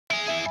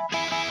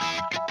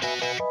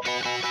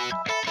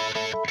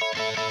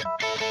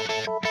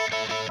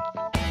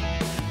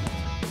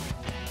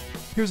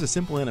Here's a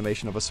simple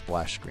animation of a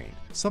splash screen,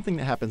 something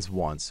that happens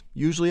once,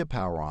 usually at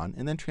power on,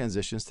 and then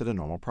transitions to the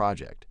normal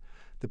project.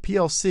 The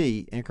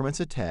PLC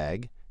increments a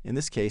tag, in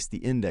this case the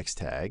index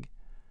tag.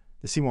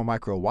 The CMOR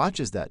Micro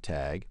watches that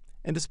tag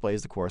and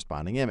displays the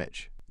corresponding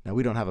image. Now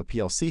we don't have a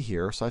PLC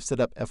here, so I've set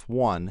up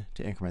F1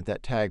 to increment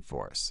that tag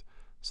for us.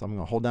 So I'm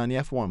going to hold down the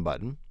F1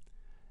 button.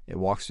 It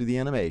walks through the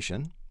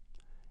animation,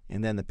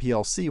 and then the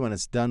PLC, when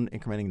it's done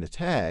incrementing the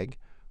tag,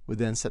 would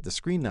then set the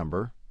screen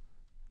number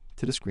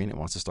to the screen it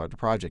wants to start the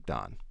project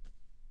on.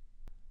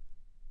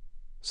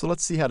 So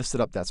let's see how to set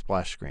up that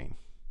splash screen.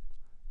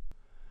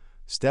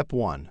 Step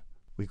 1.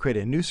 We create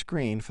a new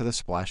screen for the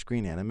splash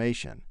screen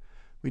animation.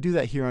 We do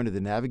that here under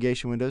the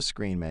Navigation Windows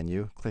Screen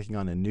menu, clicking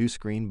on the New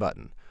Screen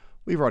button.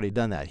 We've already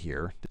done that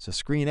here, so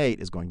Screen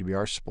 8 is going to be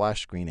our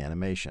splash screen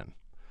animation.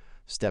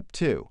 Step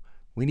 2.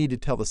 We need to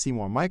tell the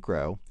CMOR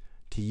Micro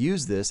to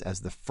use this as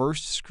the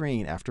first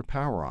screen after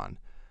power on.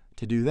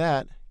 To do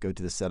that, go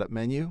to the Setup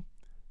menu,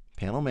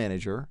 Panel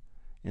Manager,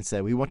 and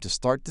say we want to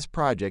start this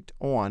project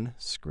on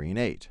Screen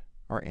 8,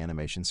 our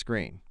animation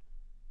screen.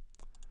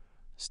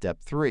 Step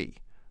 3.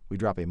 We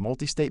drop a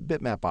multi-state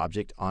bitmap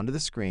object onto the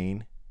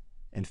screen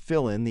and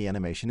fill in the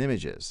animation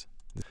images.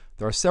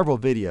 There are several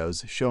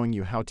videos showing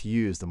you how to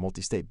use the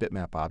multi-state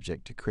bitmap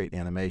object to create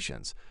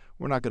animations.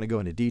 We're not going to go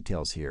into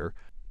details here.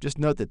 Just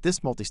note that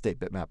this multi-state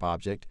bitmap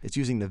object is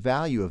using the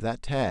value of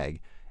that tag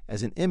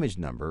as an image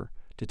number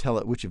to tell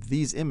it which of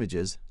these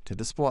images to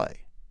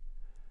display.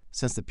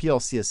 Since the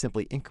PLC is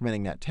simply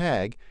incrementing that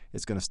tag,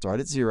 it's going to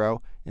start at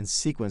 0 and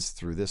sequence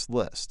through this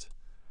list.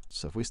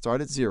 So if we start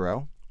at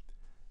 0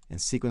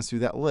 and sequence through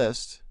that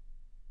list,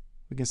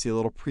 we can see a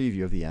little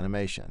preview of the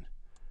animation.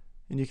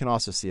 And you can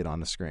also see it on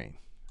the screen.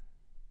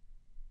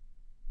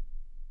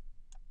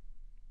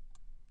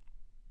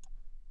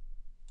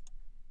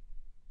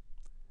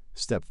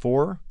 Step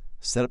 4.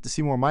 Set up the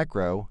CMOR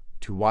Micro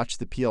to watch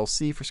the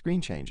PLC for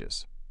screen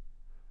changes.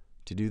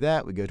 To do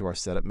that, we go to our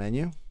Setup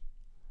menu,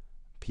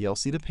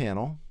 PLC to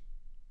Panel,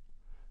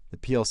 the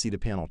PLC to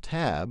Panel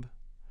tab,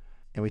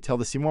 and we tell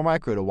the CMOR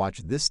Micro to watch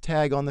this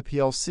tag on the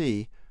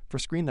PLC for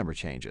screen number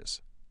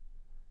changes.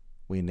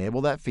 We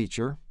enable that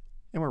feature,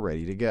 and we're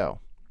ready to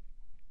go.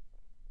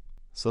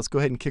 So let's go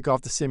ahead and kick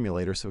off the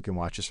simulator so we can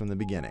watch this from the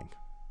beginning.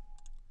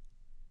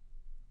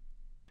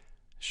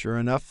 Sure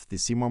enough, the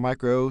CMOR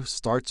Micro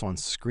starts on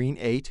Screen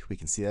 8. We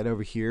can see that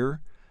over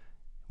here.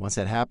 Once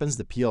that happens,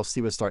 the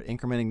PLC would start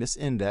incrementing this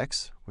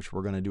index, which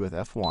we're going to do with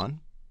F1.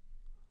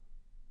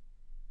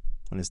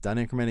 When it's done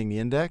incrementing the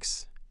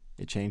index,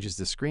 it changes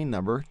the screen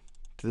number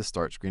to the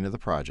start screen of the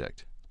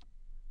project.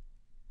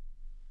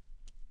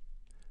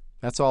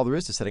 That's all there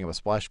is to setting up a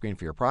splash screen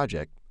for your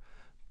project.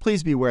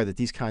 Please be aware that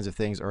these kinds of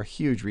things are a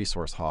huge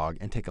resource hog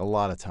and take a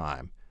lot of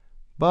time.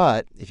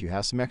 But if you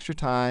have some extra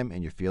time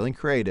and you're feeling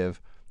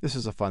creative, this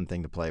is a fun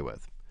thing to play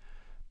with.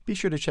 Be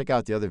sure to check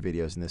out the other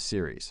videos in this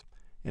series.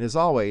 And as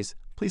always,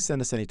 please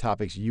send us any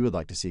topics you would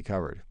like to see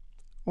covered,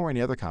 or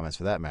any other comments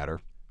for that matter.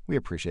 We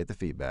appreciate the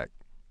feedback.